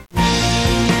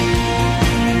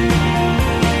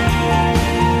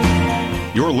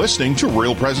You're listening to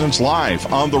Real Presence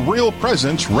Live on the Real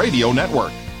Presence Radio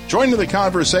Network. Join in the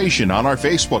conversation on our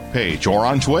Facebook page or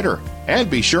on Twitter. And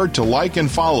be sure to like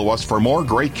and follow us for more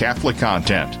great Catholic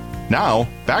content. Now,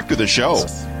 back to the show.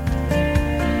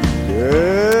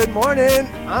 Good morning.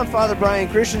 I'm Father Brian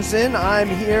Christensen. I'm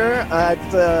here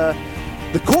at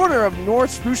the corner of North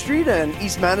Spruce Street and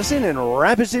East Madison in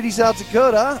Rapid City, South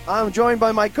Dakota. I'm joined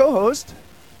by my co-host,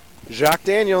 Jacques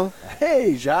Daniel.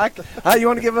 Hey, Jacques. You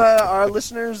want to give our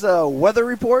listeners a weather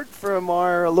report from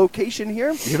our location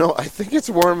here? You know, I think it's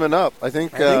warming up. I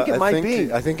think it might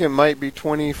be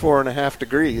 24.5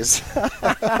 degrees.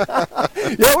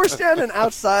 Yeah, we're standing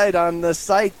outside on the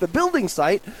site, the building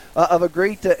site of a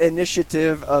great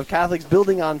initiative of Catholics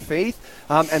building on faith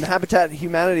and Habitat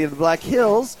Humanity of the Black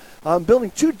Hills.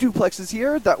 Building 2 duplexes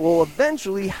here that will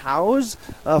eventually house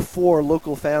 4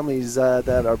 local families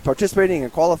that are participating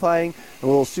and qualifying and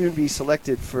will soon be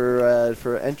selected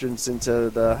for entrance into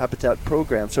the Habitat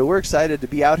program. So we're excited to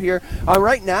be out here.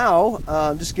 Right now,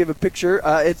 just to give a picture,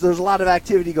 there's a lot of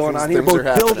activity going on here. Both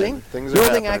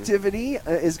building activity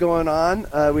is going on.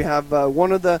 We have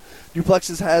one of the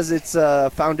duplexes has its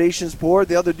foundations poured.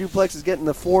 The other duplex is getting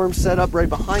the form set up right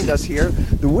behind us here.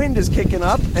 The wind is kicking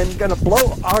up and going to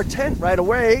blow our tent right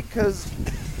away because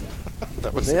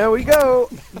there we go.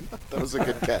 That was a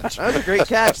good catch. That was a great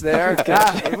catch there.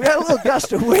 God, we had a little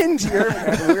gust of wind here.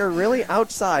 We're really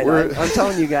outside, I'm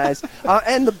telling you guys.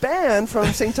 And the band from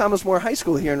St. Thomas More High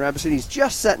School here in Rapid City is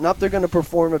just setting up. They're going to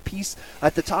perform a piece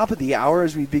at the top of the hour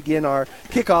as we begin our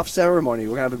kickoff ceremony.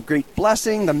 We're going to have a great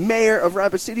blessing. The mayor of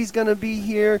Rapid City is going to be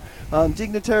here.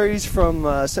 Dignitaries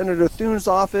from Senator Thune's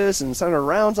office and Senator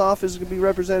Round's office are going to be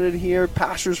represented here.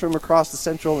 Pastors from across the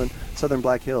central and southern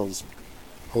Black Hills.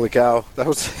 Holy cow. That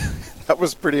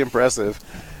was pretty impressive.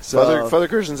 So, Father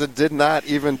Christensen did not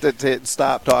even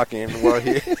stop talking while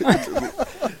he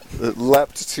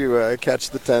leapt to catch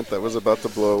the tent that was about to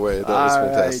blow away. That was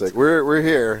fantastic. Right. We're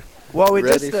here. Well, we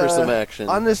ready for some action.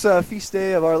 On this feast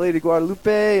day of Our Lady of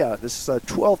Guadalupe, this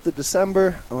 12th of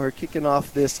December, we're kicking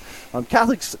off this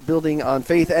Catholics building on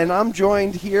faith. And I'm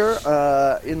joined here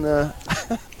in the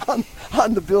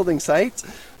on the building site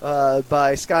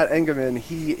by Scott Engemann.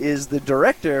 He is the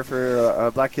director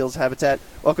for Black Hills Habitat.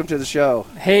 Welcome to the show.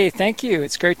 Hey, thank you.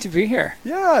 It's great to be here.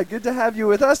 Yeah, good to have you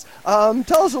with us.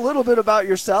 Tell us a little bit about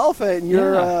yourself and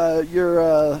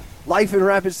your life in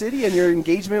Rapid City and your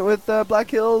engagement with Black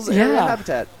Hills Area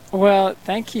Habitat. Well,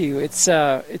 thank you.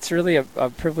 It's really a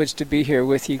privilege to be here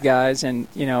with you guys, and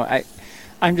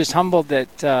I'm just humbled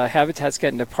that Habitat's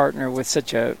getting to partner with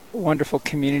such a wonderful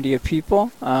community of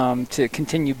people to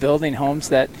continue building homes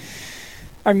that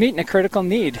are meeting a critical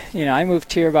need. I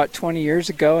moved here about 20 years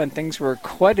ago, and things were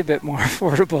quite a bit more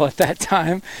affordable at that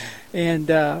time.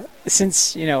 And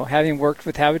since, having worked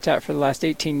with Habitat for the last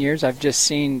 18 years, I've just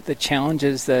seen the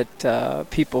challenges that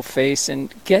people face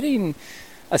in getting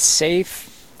a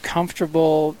safe,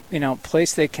 comfortable,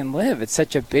 place they can live. It's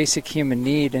such a basic human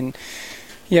need, and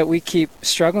yet we keep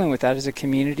struggling with that as a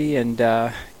community. And,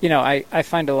 I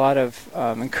find a lot of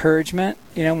encouragement,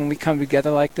 when we come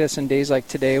together like this on days like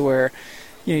today where,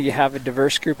 you have a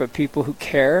diverse group of people who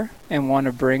care and want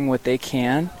to bring what they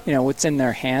can, what's in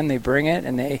their hand, they bring it,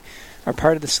 and they are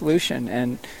part of the solution.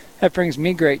 And that brings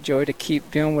me great joy to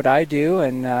keep doing what I do.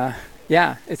 And,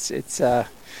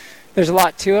 there's a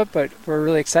lot to it, but we're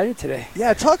really excited today.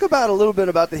 Yeah, talk about a little bit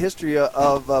about the history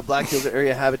of Black Hills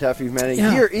Area Habitat for Humanity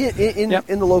here in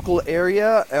the local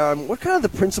area. What kind of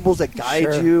the principles that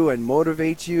guide you and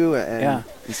motivate you and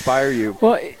inspire you?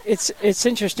 Well, it's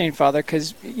interesting, Father,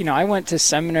 because I went to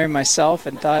seminary myself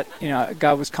and thought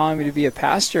God was calling me to be a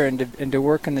pastor and to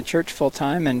work in the church full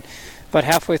time. And about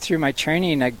halfway through my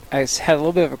training, I had a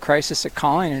little bit of a crisis of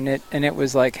calling, and it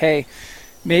was like, hey,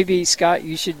 maybe, Scott,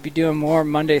 you should be doing more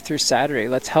Monday through Saturday.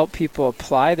 Let's help people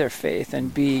apply their faith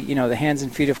and be, the hands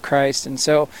and feet of Christ. And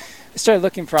so I started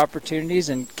looking for opportunities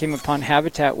and came upon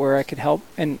Habitat where I could help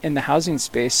in the housing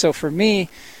space. So for me,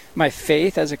 my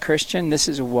faith as a Christian, this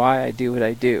is why I do what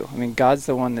I do. I mean, God's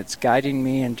the one that's guiding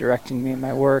me and directing me in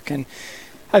my work. And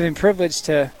I've been privileged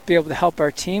to be able to help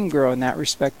our team grow in that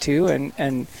respect too,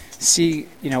 and see,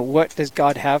 what does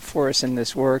God have for us in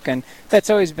this work. And that's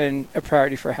always been a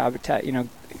priority for Habitat.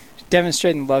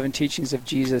 Demonstrating the love and teachings of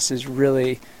Jesus is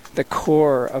really the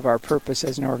core of our purpose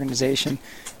as an organization.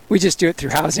 we just do it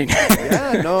through housing.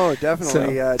 Yeah, no,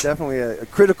 definitely, definitely a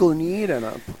critical need and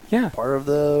a part of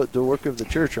the work of the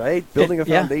church, right? Building a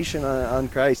foundation on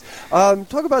Christ.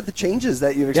 Talk about the changes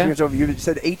that you've experienced over. You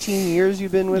said 18 years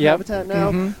you've been with Habitat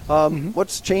now.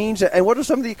 What's changed, and what are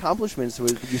some of the accomplishments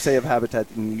would you say of Habitat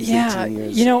in these 18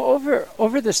 years? You know,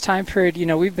 over this time period, you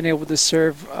know, we've been able to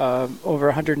serve over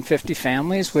 150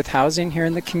 families with housing here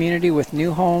in the community with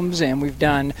new homes, and we've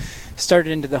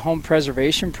started into the home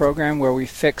preservation program where we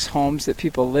fix homes that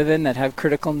people live in that have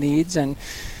critical needs, and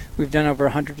we've done over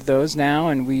 100 of those now,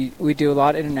 and we do a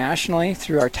lot internationally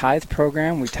through our tithe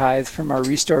program. We tithe from our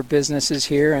Restore businesses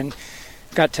here, and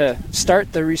got to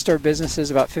start the Restore businesses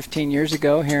about 15 years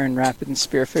ago here in Rapid and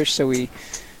Spearfish, so we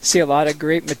see a lot of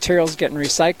great materials getting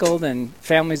recycled, and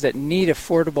families that need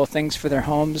affordable things for their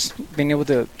homes, being able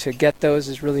to get those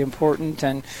is really important.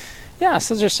 And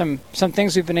so those are some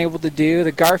things we've been able to do.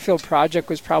 The Garfield project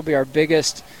was probably our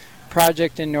biggest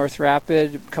project in North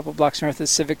Rapid, a couple blocks north of the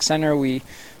Civic Center. We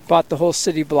bought the whole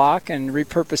city block and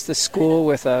repurposed the school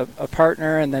with a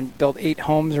partner, and then built 8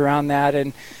 homes around that,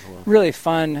 and really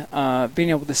fun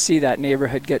being able to see that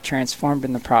neighborhood get transformed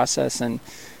in the process, and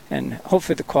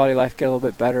hopefully the quality of life get a little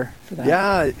bit better for that.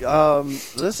 Yeah,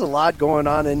 there's a lot going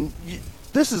on, and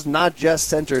this is not just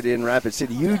centered in Rapid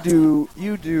City. You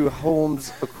do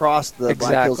homes across the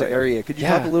Black Hills area. Could you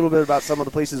talk a little bit about some of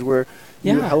the places where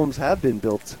new homes have been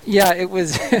built? Yeah, it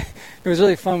was it was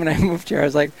really fun when I moved here. I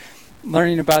was like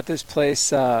learning about this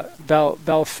place,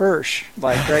 Belfouche,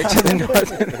 like right to the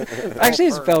north. Actually,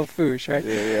 it's Belfouche, right?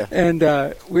 Yeah.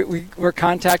 And we were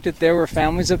contacted. There were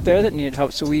families up there that needed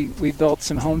help, so we built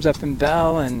some homes up in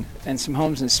Bell and some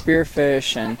homes in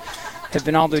Spearfish, and have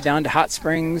been all the way down to Hot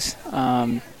Springs.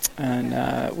 And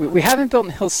we haven't built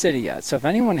in Hill City yet, so if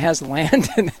anyone has land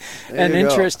and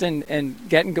interest in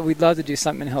getting good, we'd love to do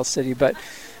something in Hill City. But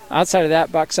outside of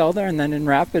that, Box Elder, and then in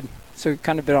Rapid. So we've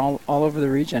kind of been all over the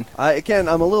region. I'm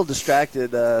a little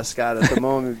distracted, Scott, at the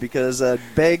moment because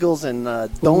bagels and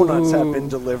donuts have been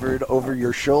delivered over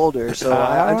your shoulder. So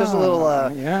I'm just a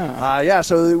little,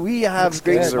 So we have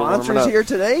great sponsors here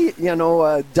today. You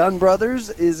know, Dunn Brothers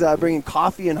is bringing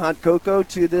coffee and hot cocoa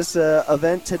to this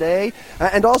event today,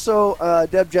 and also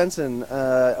Deb Jensen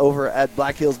over at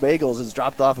Black Hills Bagels has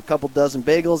dropped off a couple dozen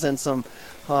bagels and some.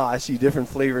 I see different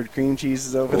flavored cream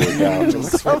cheeses over there. Yeah,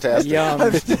 this is fantastic. Yum.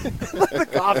 The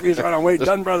coffee is running away.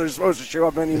 Dunn Brothers is supposed to show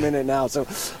up any minute now, so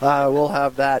we'll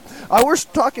have that. We're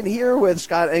talking here with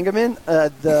Scott Engemann,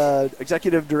 the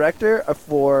Executive Director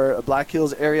for Black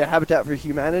Hills Area Habitat for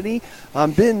Humanity.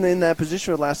 Been in that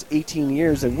position for the last 18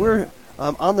 years, and we're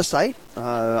on the site.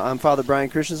 I'm Father Brian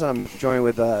Christensen. I'm joined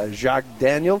with Jacques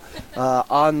Daniel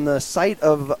on the site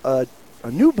of a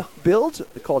new build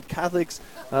called Catholics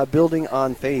Building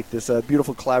on Faith. This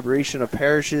beautiful collaboration of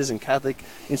parishes and Catholic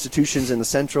institutions in the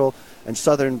central and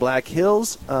southern Black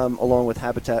Hills, along with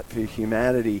Habitat for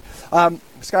Humanity.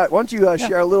 Scott, why don't you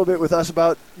share a little bit with us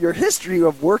about your history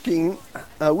of working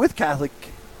with Catholic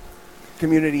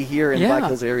community here in Black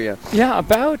Hills area? Yeah,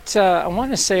 about, I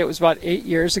want to say it was about 8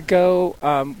 years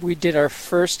ago, we did our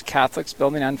first Catholics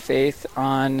Building on Faith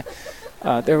on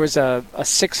there was a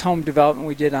 6-home development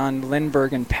we did on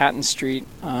Lindbergh and Patton Street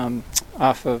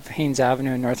off of Haynes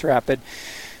Avenue in North Rapid.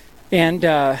 And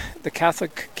the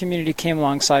Catholic community came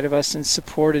alongside of us and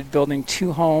supported building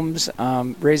 2 homes,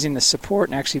 raising the support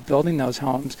and actually building those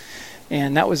homes.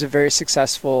 And that was a very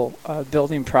successful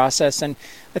building process. And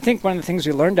I think one of the things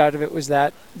we learned out of it was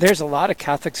that there's a lot of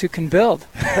Catholics who can build.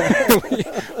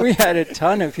 we had a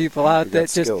ton of people out that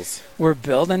just were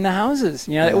building the houses.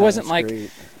 You know, it wasn't like,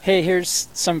 hey, here's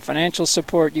some financial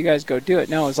support, you guys go do it.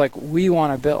 No, it was like, we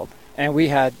want to build. And we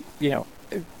had,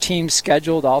 teams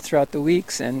scheduled all throughout the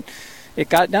weeks, and it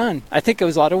got done. I think it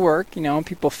was a lot of work, and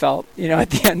people felt, at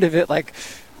the end of it, like,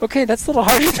 okay, that's a little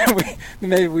harder than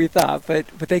maybe we thought, but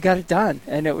they got it done,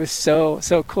 and it was so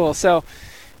cool. So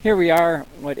here we are,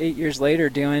 8 years later,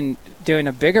 doing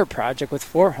a bigger project with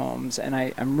 4 homes, and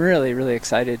I'm really, really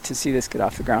excited to see this get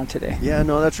off the ground today. Yeah,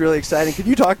 no, that's really exciting. Could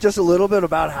you talk just a little bit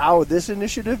about how this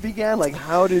initiative began? Like,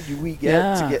 how did we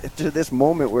get to this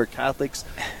moment where Catholics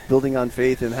Building on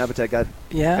Faith and Habitat got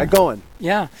going?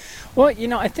 Yeah. Well,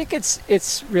 I think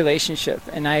it's relationship,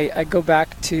 and I go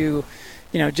back to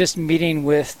just meeting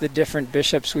with the different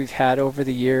bishops we've had over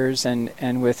the years,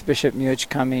 and with Bishop Muich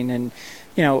coming, and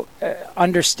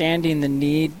understanding the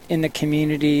need in the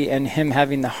community, and him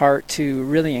having the heart to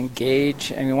really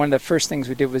engage. I mean, one of the first things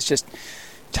we did was just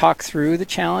talk through the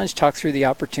challenge, talk through the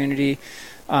opportunity,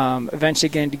 eventually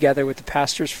getting together with the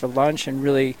pastors for lunch and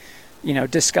really,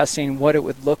 discussing what it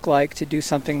would look like to do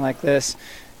something like this.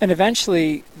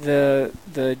 eventually the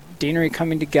deanery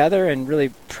coming together and really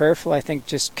prayerful, I think,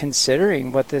 just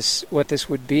considering what this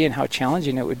would be and how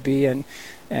challenging it would be. And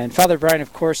Father Brian,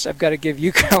 of course, I've got to give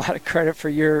you a lot of credit for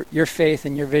your faith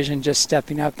and your vision, just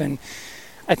stepping up. And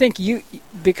I think you,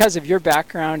 because of your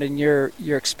background and your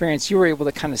experience, you were able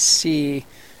to kind of see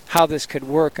how this could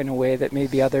work in a way that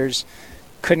maybe others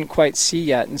couldn't quite see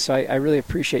yet. And so I really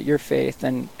appreciate your faith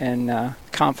and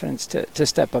confidence to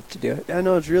step up to do it. I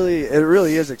know it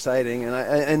really is exciting,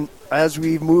 and as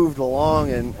we've moved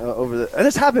along and and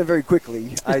it's happened very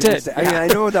quickly. I mean, I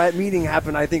know that meeting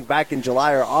happened, I think, back in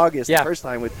July or August, the first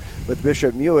time with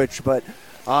Bishop Muich, but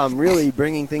really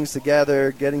bringing things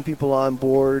together, getting people on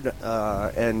board,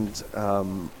 and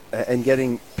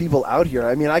getting people out here.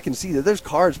 I mean, I can see that there's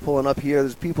cars pulling up here.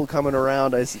 There's people coming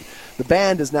around. I see the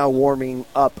band is now warming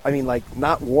up. I mean, like,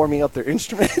 not warming up their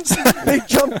instruments. They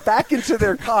jump back into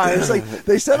their cars. Like,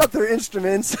 they set up their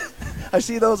instruments. I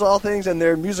see those all things and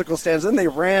their musical stands. Then they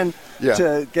ran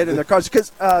to get in their cars.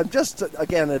 Because just,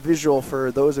 again, a visual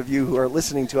for those of you who are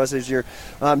listening to us as you're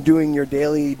doing your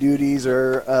daily duties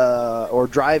or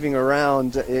driving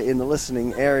around in the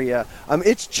listening area.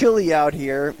 It's chilly out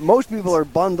here. Most people are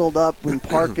bundled up in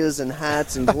parkas and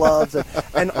hats and gloves.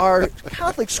 And our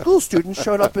Catholic school students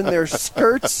showed up in their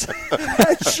skirts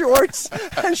and shorts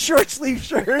and short-sleeve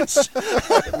shirts.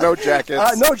 No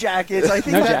jackets. No jackets. I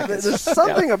think there's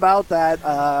something about that.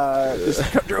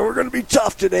 We're going to be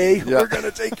tough today. We're going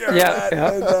to take care of that.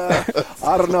 And,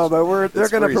 I don't know, but they're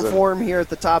going to perform here at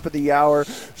the top of the hour,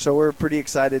 so we're pretty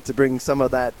excited to bring some of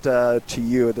that to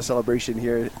you at the celebration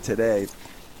here today.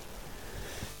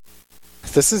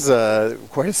 This is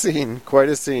quite a scene.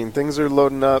 Things are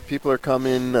loading up. People are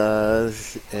coming.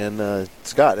 And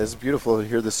Scott, it's beautiful to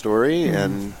hear the story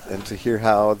and to hear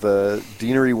how the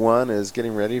Deanery 1 is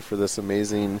getting ready for this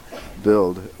amazing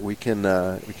build. We can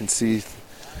see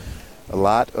a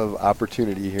lot of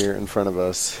opportunity here in front of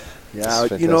us. Yeah,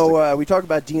 you know, we talk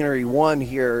about Deanery 1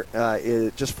 here,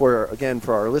 just for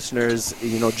our listeners,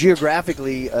 you know,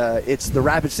 geographically, it's the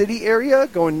Rapid City area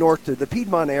going north to the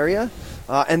Piedmont area.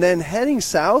 And then heading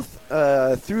south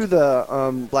through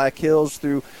the Black Hills,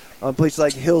 through places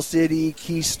like Hill City,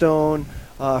 Keystone,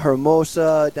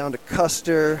 Hermosa, down to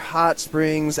Custer, Hot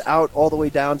Springs, out all the way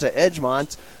down to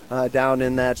Edgemont, down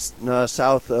in that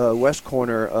southwest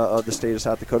corner of the state of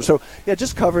South Dakota. So, yeah,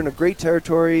 just covering a great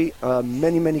territory,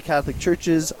 many Catholic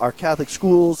churches, our Catholic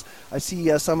schools. I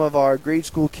see some of our grade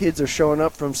school kids are showing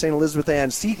up from St. Elizabeth Ann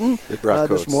Seton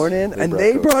this morning,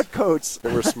 they brought coats.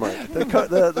 They were smart.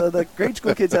 The grade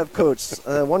school kids have coats.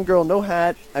 One girl, no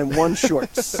hat, and one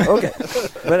shorts. Okay.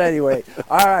 But anyway,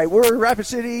 all right, we're in Rapid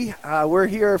City. We're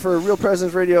here for Real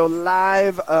Presence Radio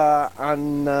live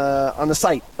on the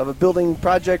site of a building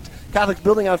project, Catholics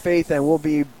Building on Faith, and we'll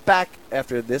be back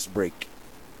after this break.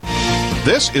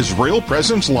 This is Real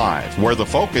Presence Live, where the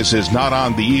focus is not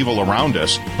on the evil around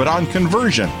us, but on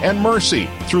conversion and mercy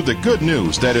through the good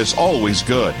news that is always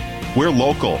good. We're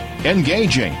local,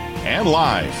 engaging, and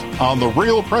live on the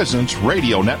Real Presence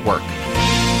Radio Network.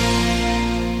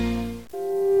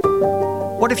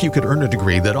 What if you could earn a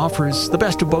degree that offers the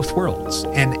best of both worlds,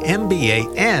 an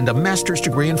MBA and a master's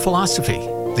degree in philosophy?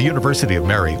 The University of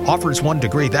Mary offers one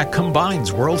degree that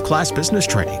combines world-class business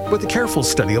training with a careful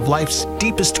study of life's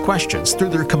deepest questions through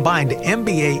their combined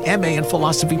MBA, MA, and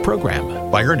philosophy program.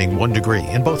 By earning one degree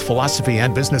in both philosophy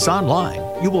and business online,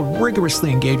 you will rigorously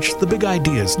engage the big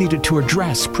ideas needed to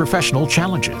address professional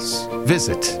challenges.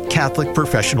 Visit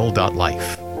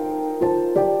CatholicProfessional.life.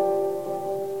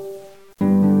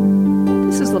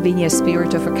 Lavinia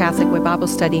Spirito for Catholic Way Bible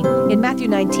Study. In Matthew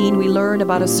 19, we learn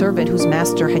about a servant whose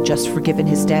master had just forgiven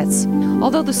his debts.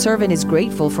 Although the servant is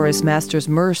grateful for his master's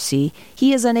mercy,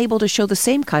 he is unable to show the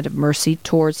same kind of mercy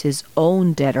towards his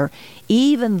own debtor,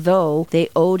 even though they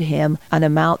owed him an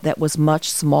amount that was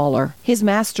much smaller. His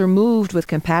master, moved with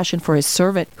compassion for his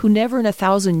servant, who never in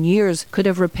 1,000 years could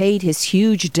have repaid his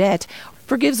huge debt,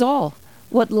 forgives all.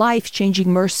 What life-changing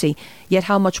mercy, yet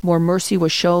how much more mercy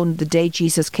was shown the day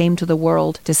Jesus came to the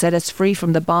world to set us free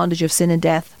from the bondage of sin and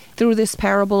death. Through this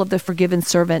parable of the forgiven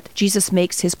servant, Jesus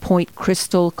makes his point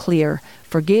crystal clear.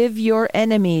 Forgive your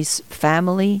enemies,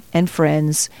 family, and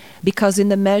friends, because in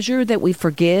the measure that we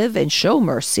forgive and show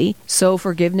mercy, so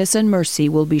forgiveness and mercy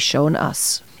will be shown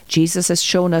us. Jesus has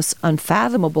shown us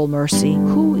unfathomable mercy.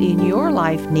 Who in your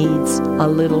life needs a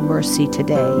little mercy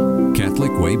today?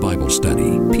 Catholic Way Bible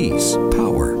Study. Peace,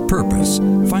 power, purpose.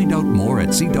 Find out more at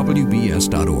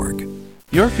cwbs.org.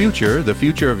 Your future, the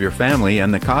future of your family,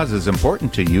 and the causes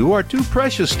important to you are too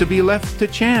precious to be left to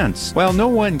chance. While no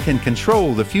one can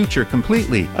control the future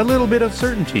completely, a little bit of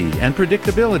certainty and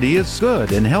predictability is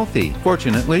good and healthy.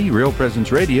 Fortunately, Real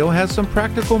Presence Radio has some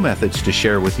practical methods to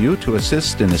share with you to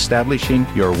assist in establishing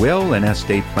your will and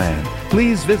estate plan.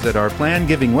 Please visit our plan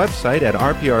giving website at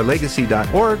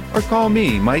rprlegacy.org or call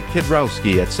me, Mike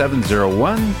Kidrowski, at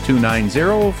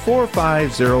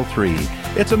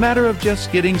 701-290-4503. It's a matter of just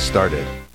getting started.